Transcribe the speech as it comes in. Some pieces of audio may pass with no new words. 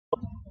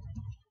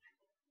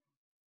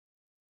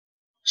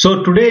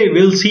So today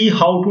we'll see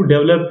how to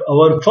develop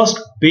our first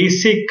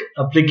basic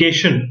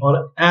application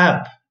or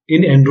app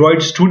in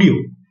Android Studio.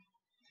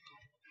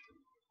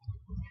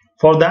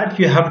 For that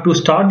you have to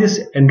start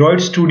this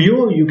Android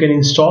Studio. You can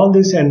install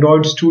this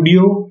Android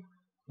Studio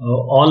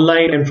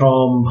online and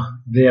from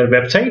their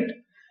website,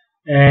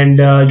 and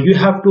you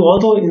have to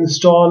also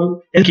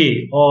install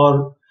SDK,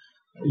 or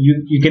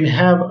you can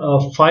have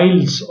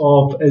files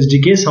of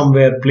SDK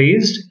somewhere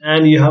placed,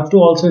 and you have to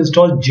also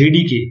install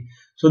JDK.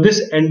 So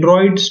this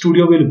Android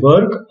Studio will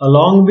work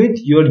along with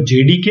your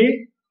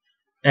JDK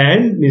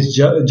and this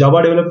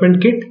Java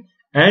Development Kit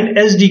and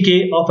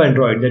SDK of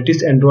Android, that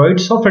is Android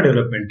Software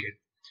Development Kit.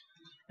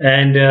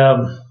 And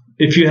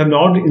if you have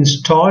not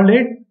installed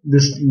it,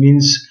 this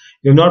means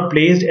you have not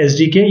placed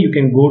SDK, you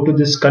can go to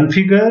this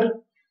configure,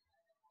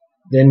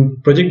 then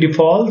project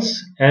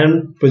defaults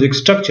and project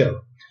structure.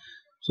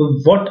 So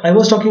what I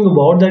was talking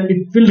about, that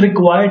it will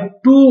require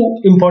two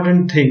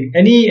important things.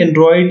 Any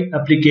Android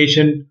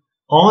application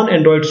on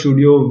Android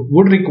Studio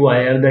would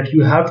require that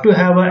you have to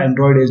have an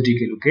Android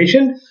SDK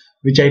location,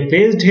 which I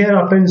pasted here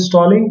after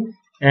installing,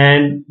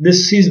 and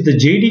this is the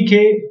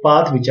JDK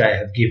path which I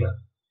have given,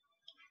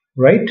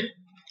 right?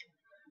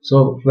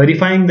 So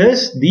verifying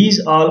this,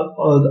 these are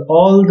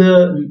all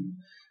the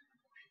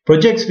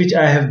projects which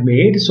I have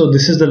made. So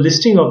this is the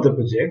listing of the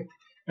project,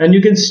 and you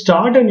can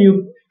start a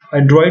new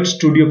Android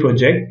Studio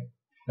project,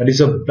 that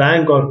is a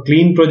blank or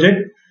clean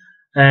project.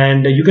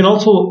 And you can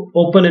also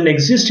open an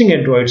existing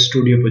Android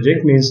Studio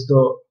project, means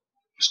the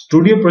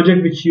studio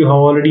project which you have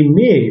already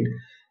made,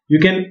 you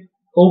can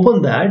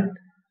open that,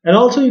 and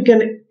also you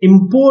can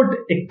import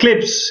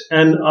Eclipse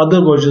and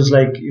other versions,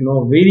 like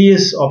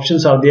various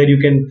options are there. You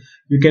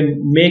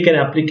can make an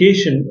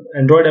application,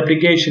 Android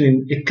application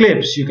in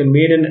Eclipse. You can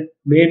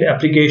made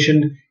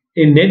application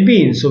in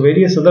NetBeans. So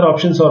various other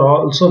options are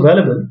also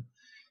available.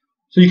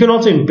 So you can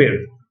also import.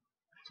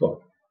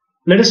 So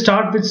let us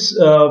start with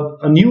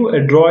a new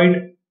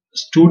Android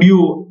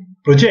Studio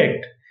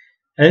project,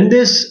 and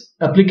this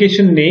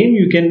application name,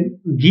 you can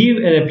give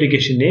an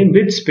application name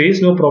with space,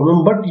 no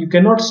problem, but you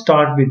cannot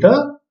start with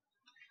a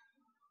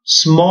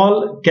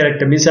small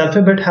character, means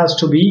alphabet has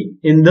to be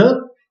in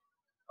the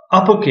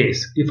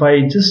uppercase. If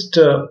I just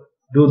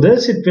do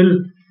this, it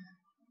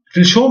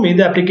will show me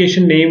the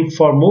application name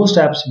for most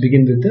apps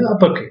begin with the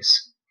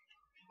uppercase.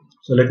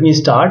 So let me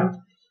start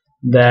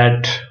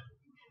that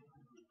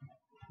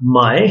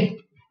my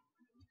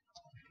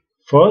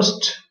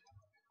first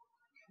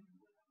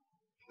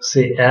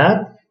say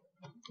app,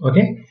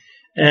 okay,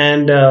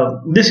 and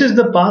this is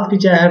the path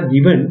which I have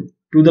given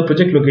to the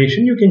project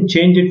location. You can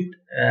change it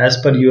as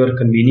per your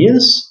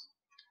convenience.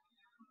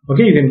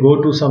 Okay, you can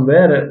go to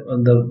somewhere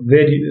on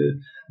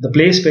the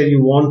place where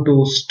you want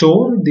to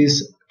store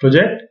this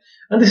project,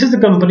 and this is the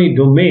company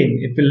domain.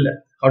 It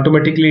will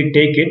automatically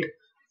take it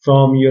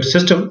from your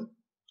system.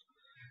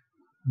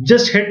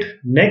 Just hit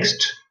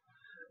next.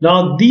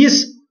 Now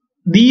these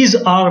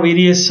are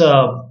various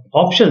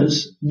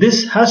options.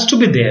 This has to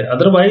be there,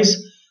 otherwise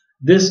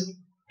this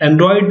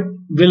Android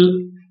will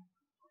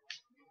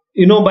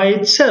by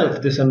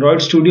itself, this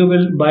Android Studio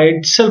will by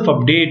itself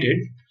update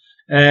it,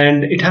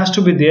 and it has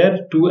to be there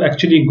to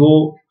actually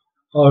go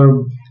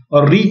or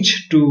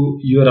reach to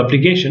your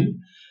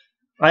application.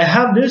 I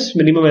have this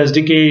minimum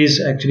SDK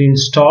is actually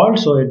installed,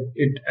 so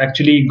it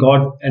actually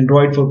got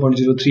Android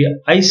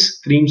 4.03 ice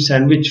cream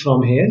sandwich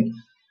from here.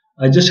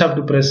 I just have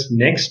to press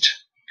next.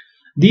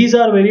 These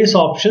are various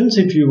options.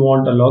 If you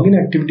want a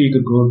login activity, you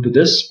could go to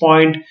this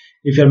point.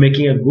 If you're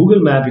making a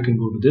Google map, you can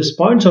go to this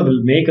point. So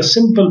we'll make a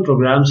simple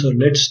program. So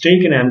let's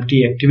take an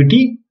empty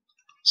activity,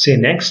 say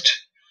next.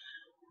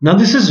 Now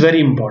this is very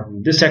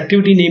important. This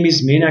activity name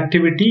is main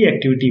activity.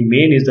 Activity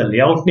main is the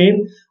layout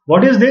name.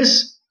 What is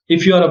this?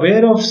 If you are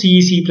aware of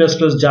C, C++,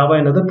 Java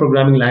and other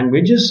programming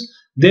languages,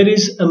 there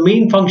is a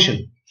main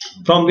function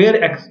from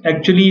where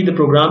actually the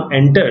program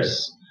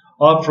enters,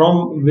 or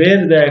from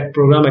where the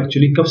program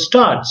actually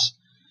starts.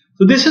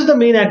 So this is the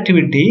main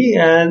activity,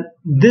 and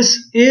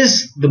this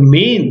is the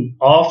main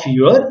of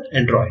your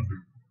Android.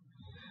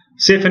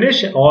 Say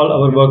finish. All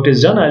our work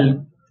is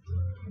done.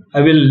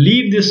 I will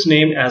leave this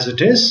name as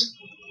it is.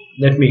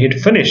 Let me hit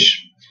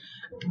finish.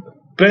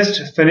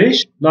 Pressed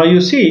finish. Now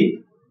you see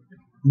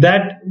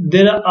that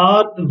there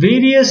are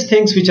various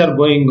things which are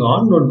going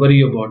on. Don't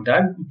worry about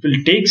that. It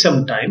will take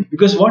some time,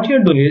 because what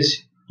you're doing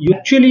is you're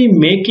actually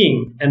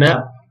making an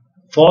app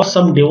for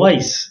some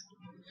device.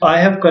 I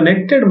have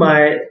connected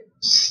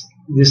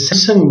this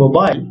Samsung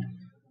mobile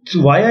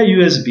via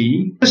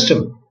USB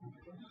system.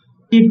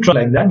 Keep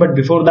like that, but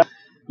before that,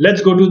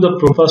 let's go to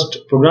the first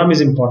program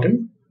is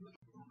important.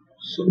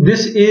 So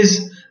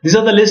these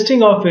are the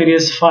listing of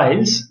various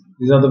files.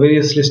 These are the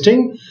various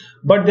listing,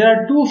 but there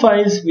are two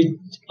files which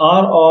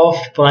are of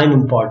prime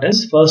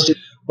importance. First,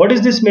 what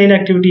is this main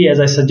activity? As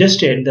I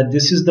suggested, that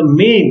this is the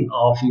main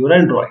of your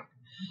Android,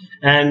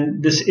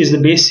 and this is the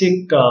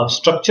basic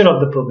structure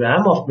of the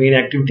program of main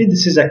activity.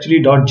 This is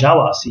actually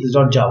 .java. C is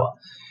 .java,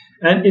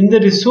 and in the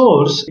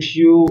resource, if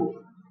you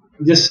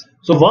just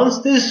So once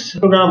this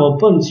program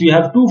opens, you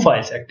have two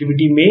files,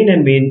 activity main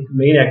and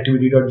main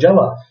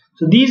activity.java.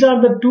 So these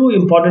are the two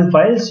important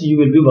files you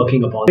will be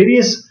working upon.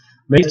 Various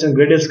and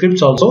gradle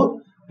scripts also,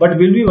 but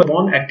will be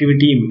upon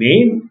activity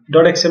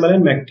main.xml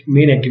and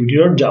main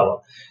activity.java.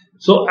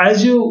 So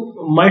as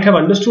you might have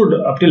understood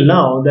up till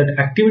now, that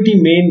activity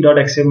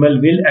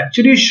main.xml will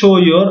actually show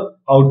your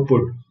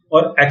output,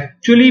 or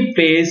actually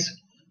place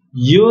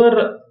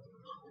your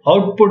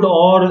output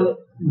or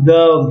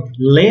the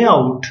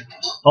layout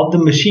of the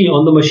machine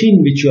on the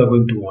machine which you are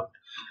going to want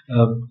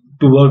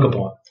to work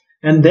upon.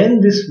 And then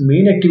this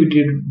main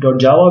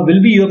activity.java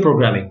will be your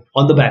programming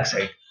on the back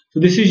side. So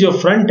this is your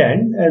front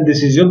end and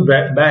this is your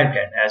back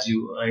end, as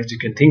you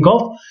can think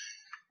of.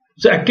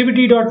 So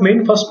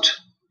activity.main, first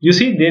you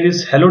see there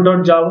is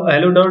hello.java,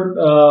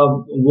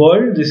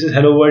 hello.world. This is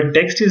hello world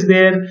text is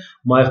there.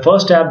 My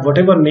first app,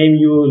 whatever name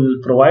you will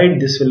provide,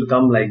 this will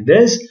come like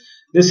this.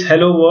 This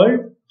hello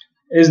world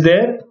is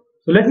there.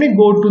 So let me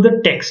go to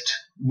the text.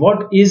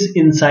 What is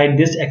inside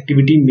this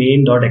activity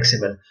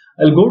main.xml?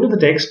 I'll go to the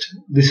text.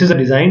 This is a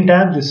design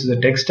tab. This is a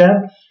text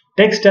tab.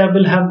 Text tab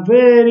will have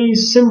very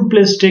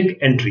simplistic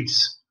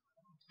entries.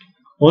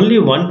 Only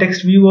one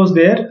text view was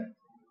there.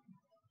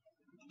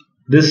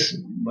 This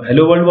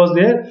hello world was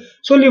there.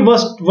 So only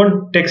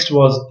one text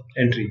was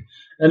entry.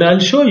 And I'll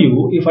show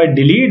you, if I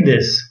delete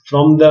this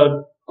from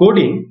the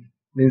coding,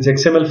 means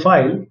XML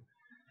file,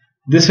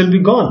 this will be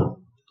gone.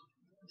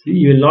 See,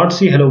 you will not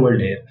see hello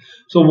world here.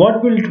 So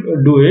what we'll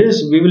do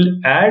is, we will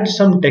add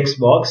some text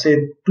box, say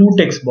two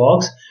text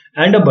box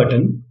and a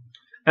button,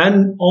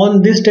 and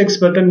on this text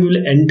button we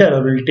will enter,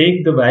 or we'll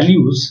take the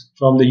values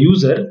from the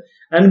user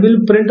and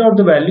we'll print out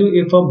the value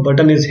if a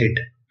button is hit.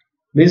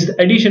 Means the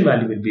addition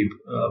value will be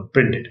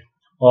printed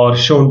or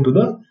shown to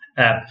the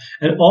app.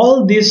 And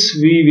all this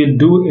we will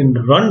do in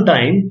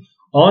runtime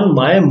on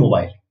my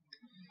mobile.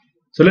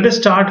 So let us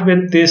start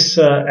with this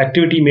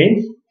activity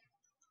main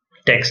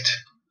text.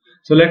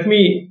 So let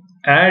me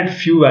add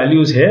few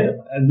values here.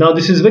 Now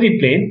this is very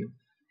plain.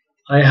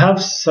 I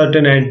have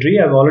certain entry.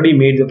 I've already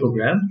made the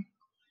program.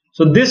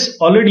 So this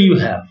already you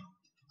have.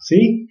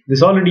 See,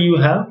 this already you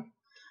have.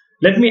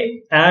 Let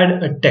me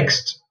add a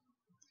text.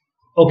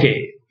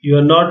 Okay, you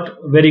are not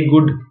very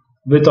good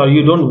with, or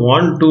you don't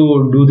want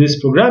to do this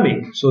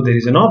programming. So there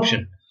is an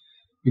option.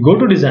 You go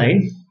to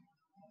design.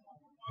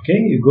 Okay,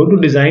 you go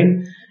to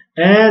design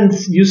and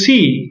you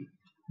see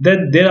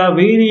that there are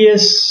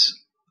various,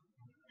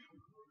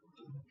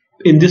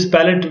 in this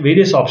palette,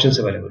 various options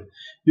available.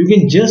 You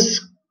can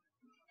just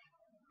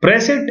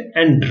press it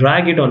and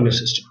drag it on your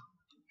system.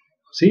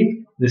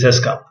 See, this has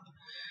come.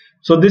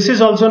 So this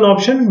is also an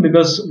option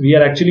because we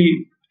are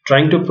actually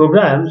trying to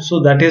program.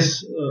 So that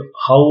is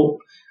how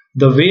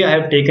the way I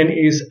have taken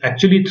is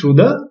actually through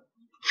the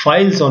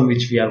files on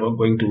which we are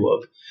going to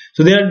work.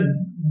 So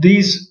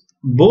these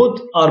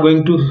both are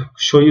going to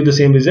show you the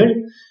same result.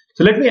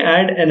 So let me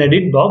add an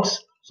edit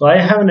box. So I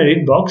have an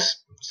edit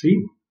box.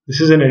 See,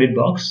 this is an edit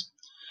box.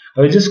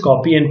 I will just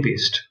copy and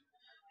paste.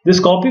 This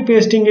copy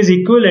pasting is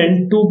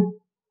equivalent to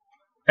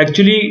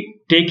actually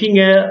taking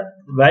a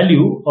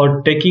value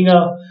or taking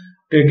a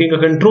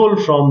control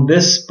from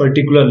this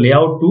particular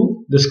layout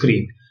to the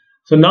screen.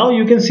 So now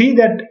you can see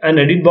that an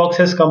edit box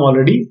has come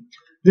already.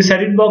 This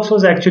edit box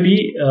was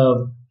actually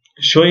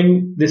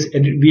showing this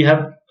edit. We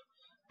have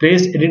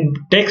placed edit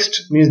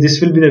text, means this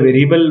will be the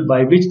variable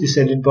by which this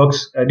edit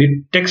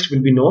text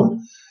will be known.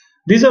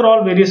 These are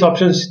all various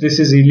options. This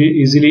is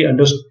easily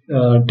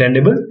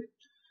understandable.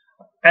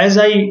 As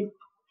I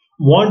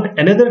want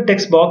another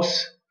text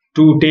box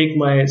to take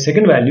my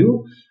second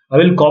value, I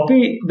will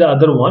copy the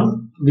other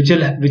one, which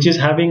is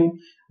having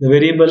the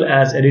variable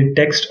as edit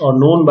text or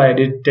known by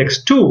edit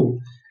text 2,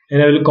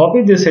 and I will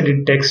copy this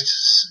edit text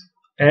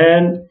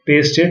and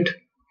paste it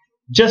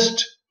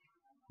just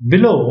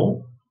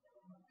below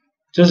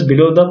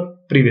the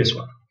previous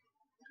one.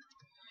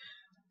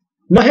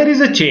 Now here is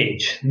a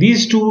change.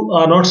 These two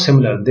are not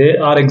similar. They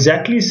are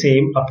exactly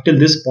same up till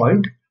this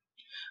point.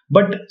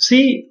 But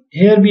see,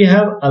 here we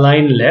have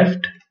align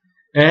left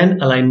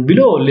and align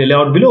below,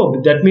 layout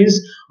below. That means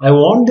I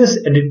want this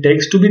edit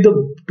text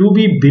to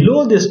be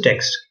below this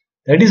text.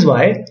 That is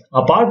why,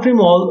 apart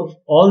from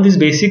all these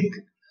basic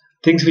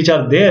things which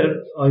are there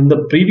in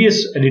the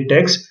previous edit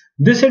text,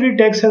 this edit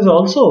text has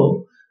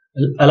also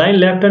align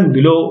left and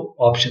below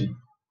option.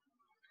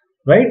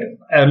 Right?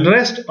 And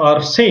rest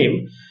are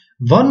same.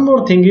 One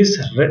more thing is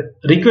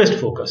request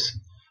focus.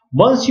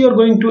 Once you are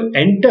going to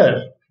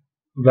enter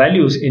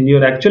values in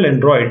your actual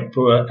Android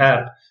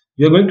app,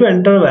 you are going to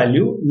enter a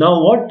value.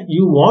 Now what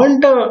you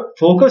want a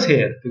focus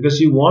here, because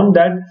you want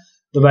that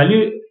the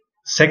value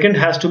second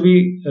has to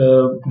be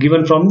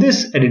given from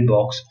this edit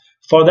box.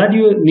 For that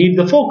you need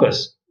the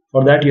focus.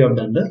 For that you have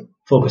done the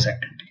focus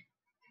activity.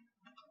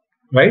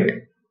 Right?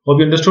 Hope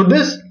you understood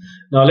this.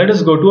 Now let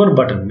us go to our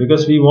button,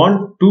 because we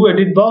want two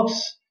edit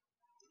box,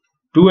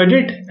 two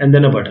edit and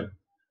then a button.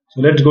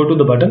 So let's go to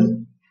the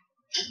button.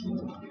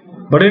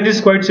 Button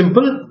is quite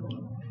simple.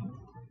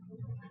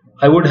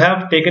 I would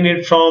have taken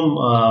it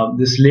from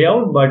this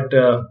layout, but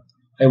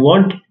I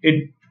want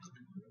it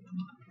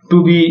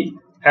to be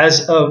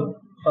as a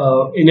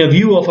in a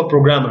view of a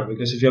programmer,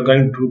 because if you're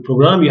going to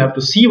program, you have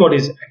to see what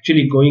is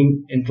actually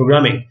going in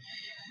programming.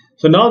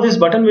 So now this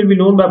button will be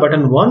known by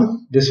button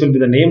 1. This will be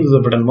the name of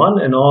the button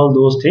 1 and all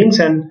those things,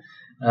 and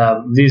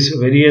these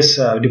various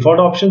default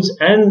options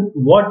and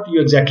what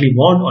you exactly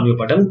want on your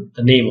button,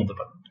 the name of the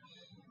button.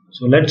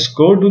 So let's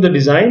go to the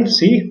design.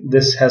 See,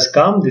 this has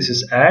come. This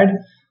is add.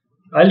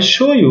 I'll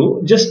show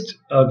you just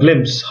a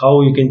glimpse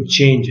how you can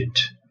change it.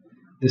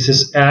 This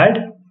is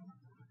add.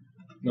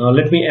 Now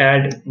let me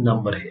add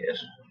number here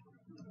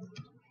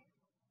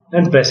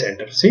and press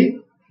enter. See,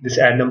 this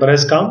add number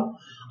has come.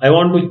 I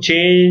want to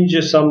change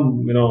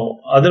some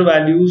other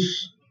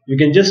values. You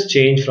can just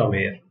change from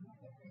here.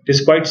 It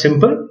is quite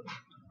simple.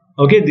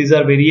 Okay, these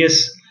are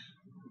various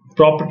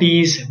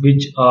properties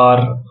which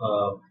are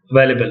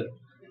available,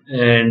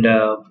 and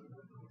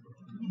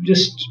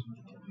just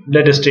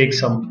let us take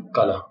some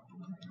color.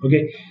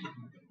 Okay,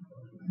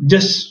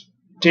 just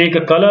take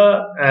a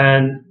color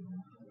and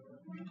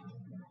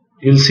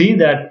you'll see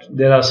that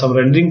there are some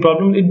rendering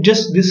problems.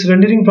 These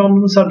rendering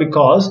problems are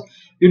because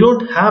you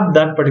don't have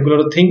that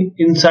particular thing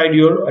inside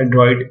your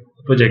Android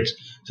projects.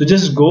 So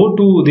just go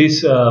to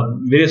these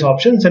various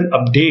options and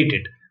update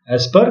it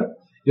as per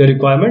your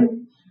requirement.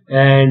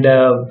 And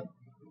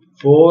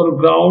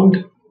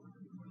foreground.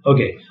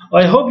 Okay,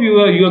 I hope you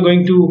are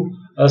going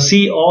to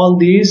see all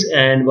these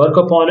and work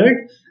upon it,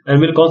 and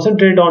we'll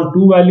concentrate on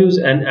two values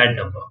and add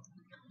number.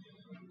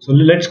 So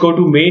let's go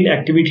to main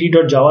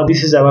activity.java.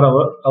 This is our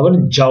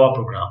Java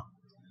program.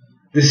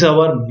 This is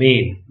our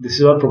main. This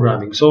is our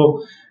programming.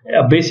 So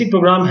a basic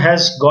program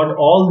has got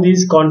all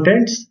these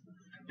contents,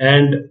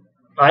 and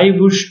I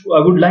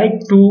would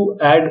like to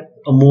add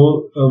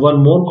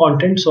one more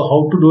content. So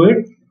how to do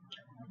it?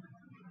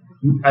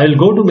 I'll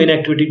go to main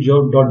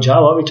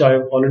activity.java, which I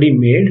have already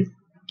made.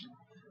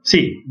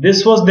 See,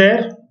 this was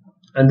there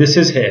and this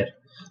is here.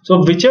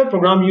 So whichever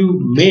program you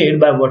made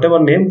by whatever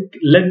name,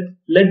 let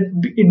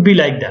it be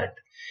like that.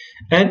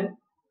 And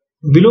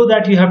below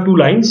that you have two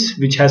lines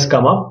which has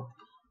come up.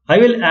 I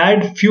will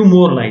add few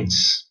more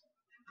lines.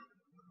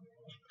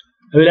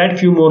 So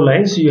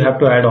you have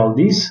to add all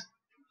these,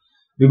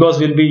 because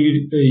we'll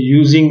be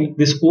using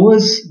this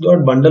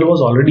os.bundle was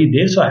already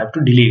there, so I have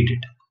to delete it.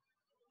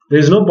 There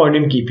is no point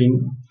in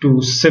keeping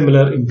two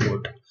similar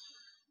import.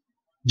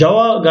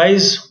 Java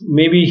guys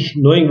may be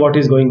knowing what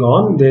is going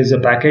on. There is a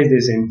package, there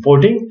is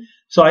importing.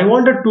 So I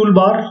want a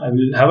toolbar. I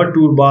will have a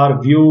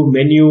toolbar, view,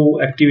 menu,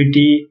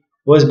 activity,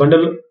 OS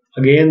bundle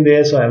again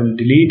there. So I will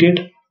delete it.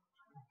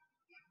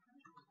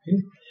 Okay.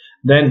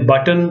 Then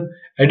button,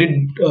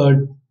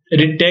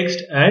 edit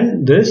text,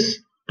 and this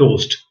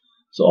toast.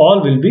 So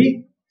all will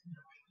be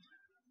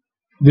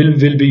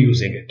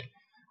using it.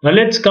 Now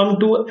let's come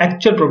to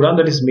actual program,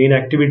 that is main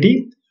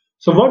activity.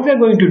 So what we are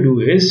going to do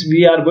is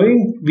we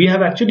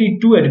have actually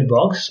two edit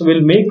box. So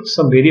we'll make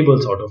some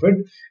variables out of it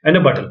and a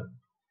button.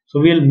 So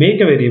we'll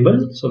make a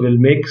variable. So we'll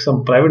make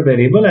some private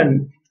variable,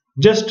 and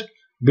just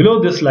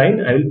below this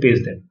line I will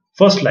paste them.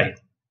 First line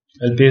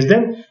I'll paste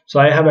them. So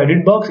I have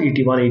edit box et1,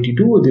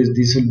 et2.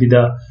 This will be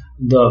the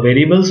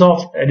variables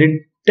of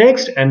edit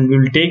text, and we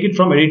will take it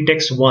from edit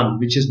text 1,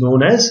 which is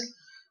known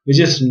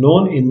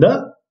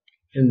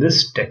in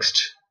this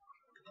text.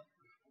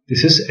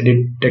 This is edit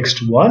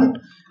text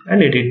 1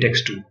 and edit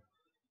text 2.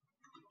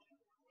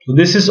 So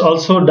this is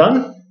also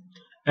done,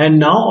 and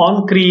now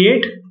on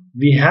create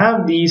we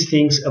have these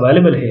things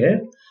available here,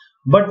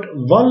 but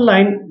one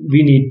line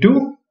we need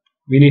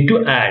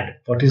to add.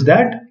 What is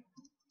that?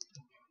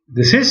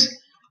 This is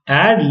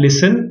add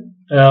listener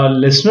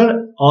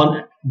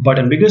on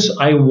button, because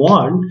I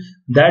want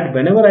that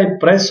whenever I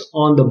press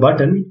on the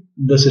button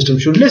the system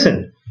should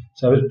listen.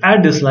 So I will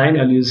add this line,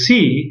 and you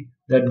see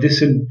that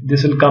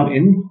this will come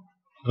in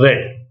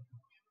red.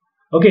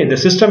 Okay, the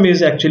system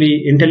is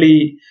actually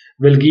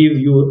will give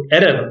you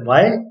error.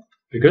 Why?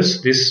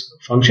 Because this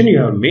function you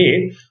have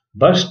made,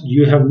 but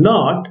you have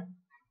not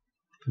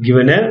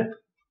given a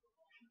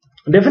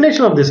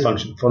definition of this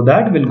function. For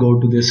that we'll go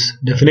to this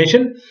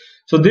definition.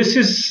 So this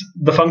is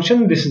the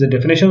function, this is the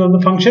definition of the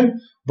function.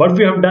 What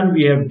we have done,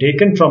 we have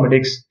taken from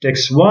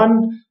text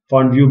 1,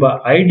 found view by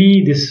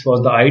ID. This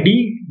was the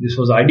ID, this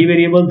was ID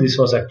variable, this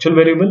was actual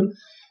variable.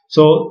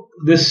 So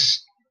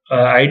this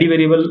ID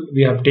variable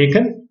we have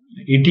taken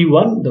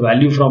et1, the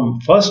value from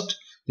first.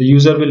 The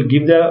user will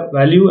give the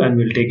value and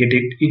we'll take it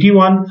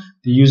et1.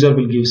 The user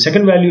will give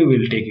second value,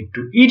 we'll take it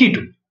to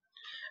et2,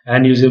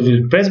 and user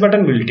will press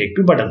button, we'll take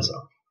to button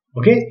sound.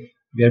 Okay,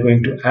 we are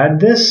going to add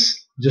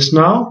this just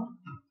now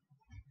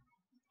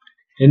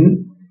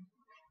in,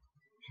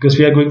 because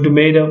we are going to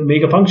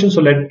make a function.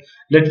 So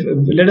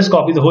let us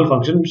copy the whole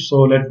function.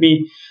 So let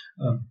me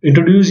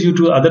introduce you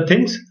to other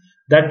things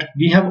that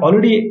we have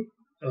already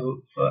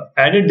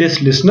added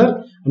this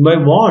listener, and we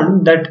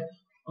want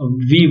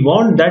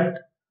that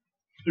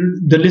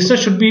the listener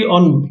should be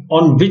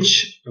on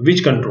which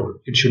control.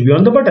 It should be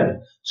on the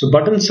button. So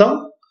button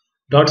sum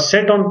dot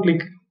set on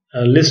click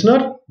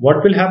listener.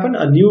 What will happen?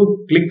 A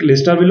new click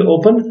listener will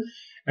open,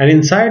 and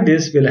inside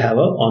this we'll have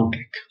a on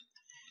click.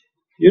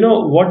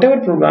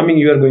 whatever programming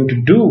you are going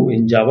to do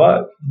in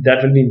Java,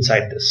 that will be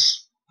inside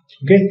this.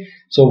 Okay,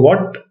 so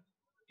what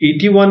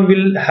ET1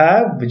 will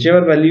have,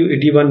 whichever value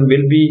ET1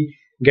 will be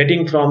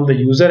getting from the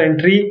user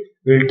entry,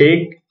 will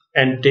take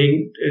and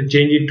change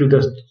it to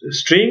the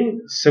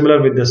string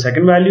similar with the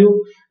second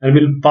value, and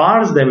will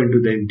parse them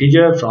into the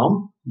integer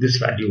from this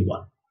value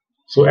 1.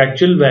 So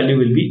actual value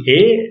will be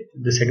A,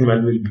 the second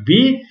value will be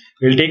B.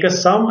 We'll take a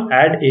sum,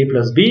 add A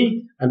plus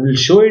B, and we'll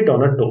show it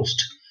on a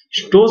toast.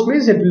 Toast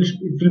means it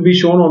will be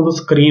shown on the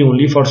screen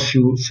only for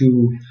few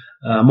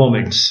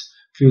moments,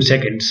 few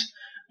seconds.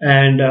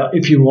 And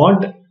if you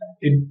want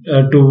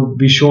it to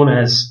be shown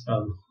as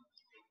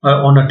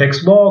on a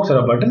text box or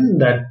a button,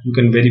 that you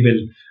can very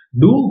well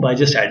do by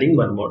just adding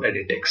one more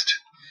edit text.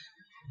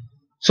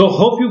 So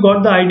hope you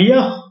got the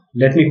idea.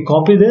 Let me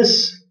copy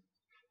this.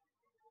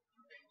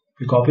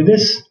 We copy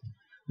this,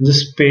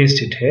 just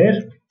paste it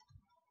here.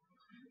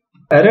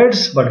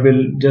 Errors, but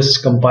we'll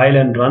just compile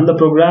and run the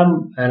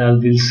program,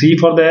 and we'll see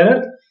for the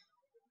error.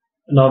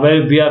 Now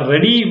we are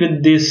ready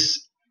with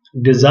this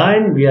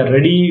design, we are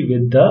ready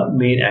with the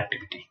main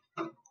activity.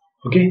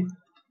 Okay,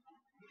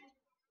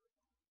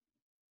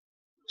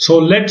 so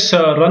let's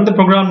run the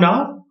program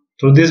now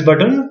through this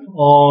button,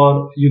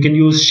 or you can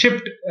use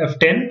Shift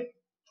F10.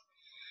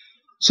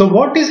 So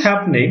what is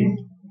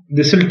happening,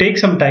 this will take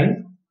some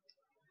time.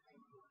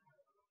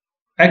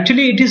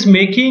 Actually, it is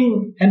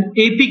making an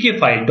APK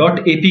file,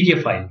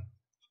 .apk file,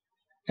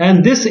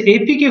 and this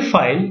APK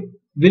file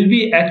will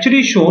be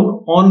actually shown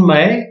on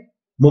my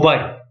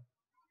mobile.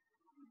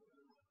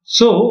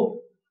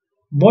 So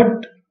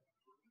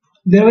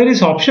there are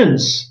various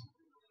options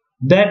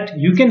that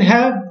you can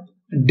have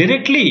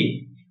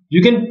directly.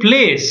 You can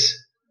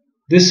place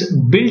this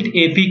built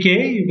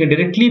APK, you can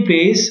directly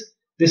place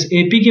this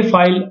APK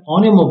file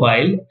on a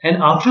mobile, and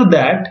after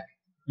that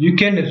you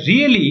can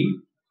really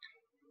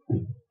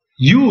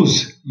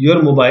use your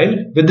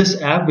mobile with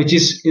this app which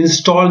is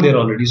installed there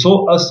already.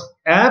 So a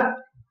app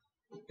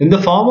in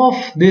the form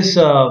of this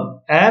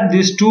app,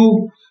 this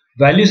two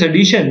values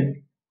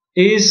addition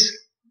is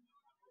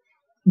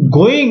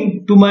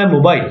going to my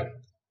mobile,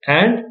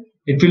 and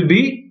it will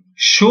be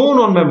shown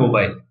on my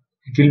mobile.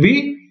 It will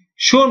be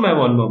shown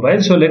on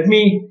mobile. So let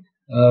me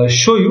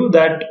show you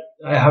that.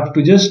 I have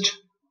to just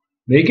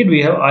make it.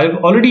 I've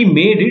already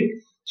made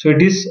it, so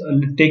it is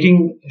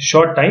taking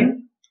short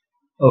time.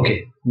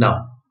 Okay,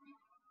 now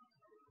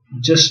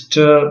just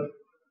go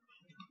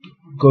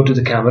to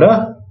the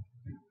camera.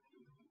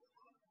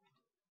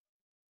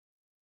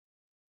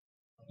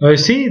 Now you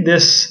see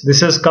this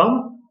has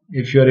come.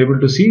 If you are able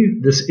to see,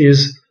 this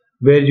is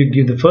where you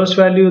give the first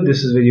value,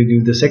 this is where you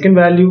give the second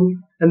value,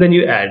 and then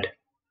you add.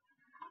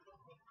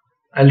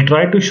 I'll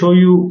try to show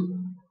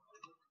you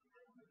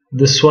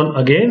this one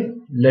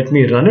again. Let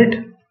me run it.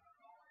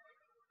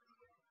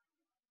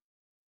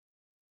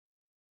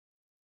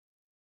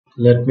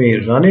 Let me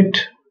run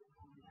it.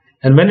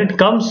 And when it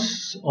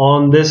comes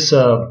on this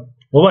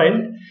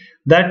mobile,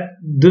 that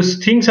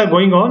these things are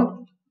going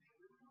on.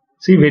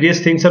 See,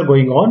 various things are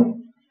going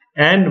on.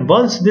 And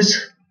once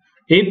this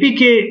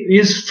APK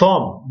is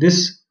formed,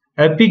 this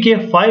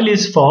APK file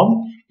is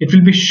formed, it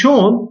will be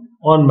shown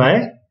on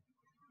my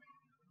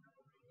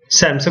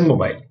Samsung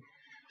mobile.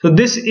 So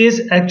this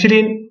is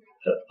actually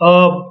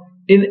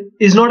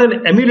is not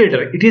an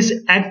emulator. It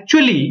is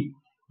actually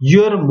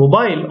your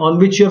mobile on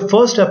which your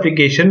first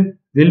application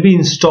will be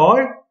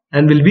installed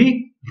and will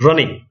be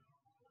running.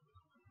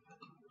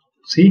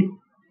 See,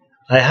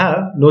 I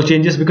have no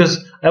changes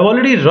because I've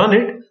already run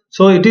it.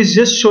 So it is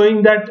just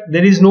showing that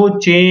there is no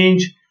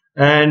change,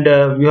 and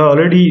we have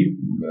already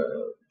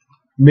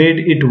made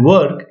it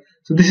work.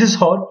 So this is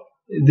how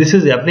this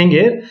is happening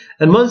here.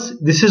 And once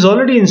this is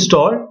already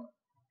installed,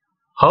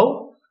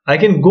 how I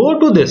can go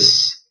to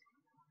this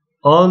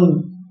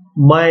on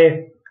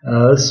my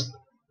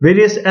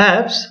various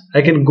apps.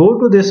 I can go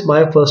to this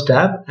my first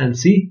app and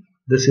see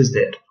this is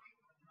there.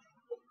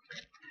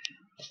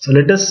 So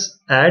let us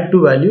add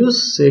two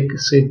values, say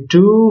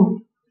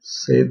 2,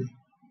 say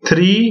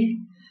 3,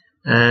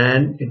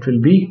 and it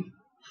will be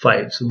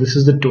 5. So this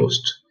is the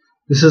toast.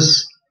 This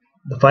is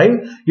the 5.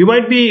 You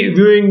might be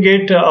viewing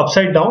it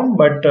upside down,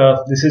 but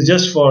this is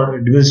just for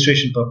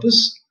demonstration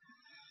purpose.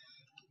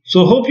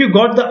 So hope you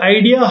got the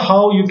idea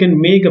how you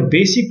can make a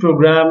basic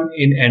program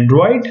in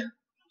Android.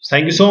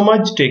 Thank you so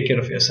much. Take care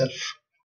of yourself.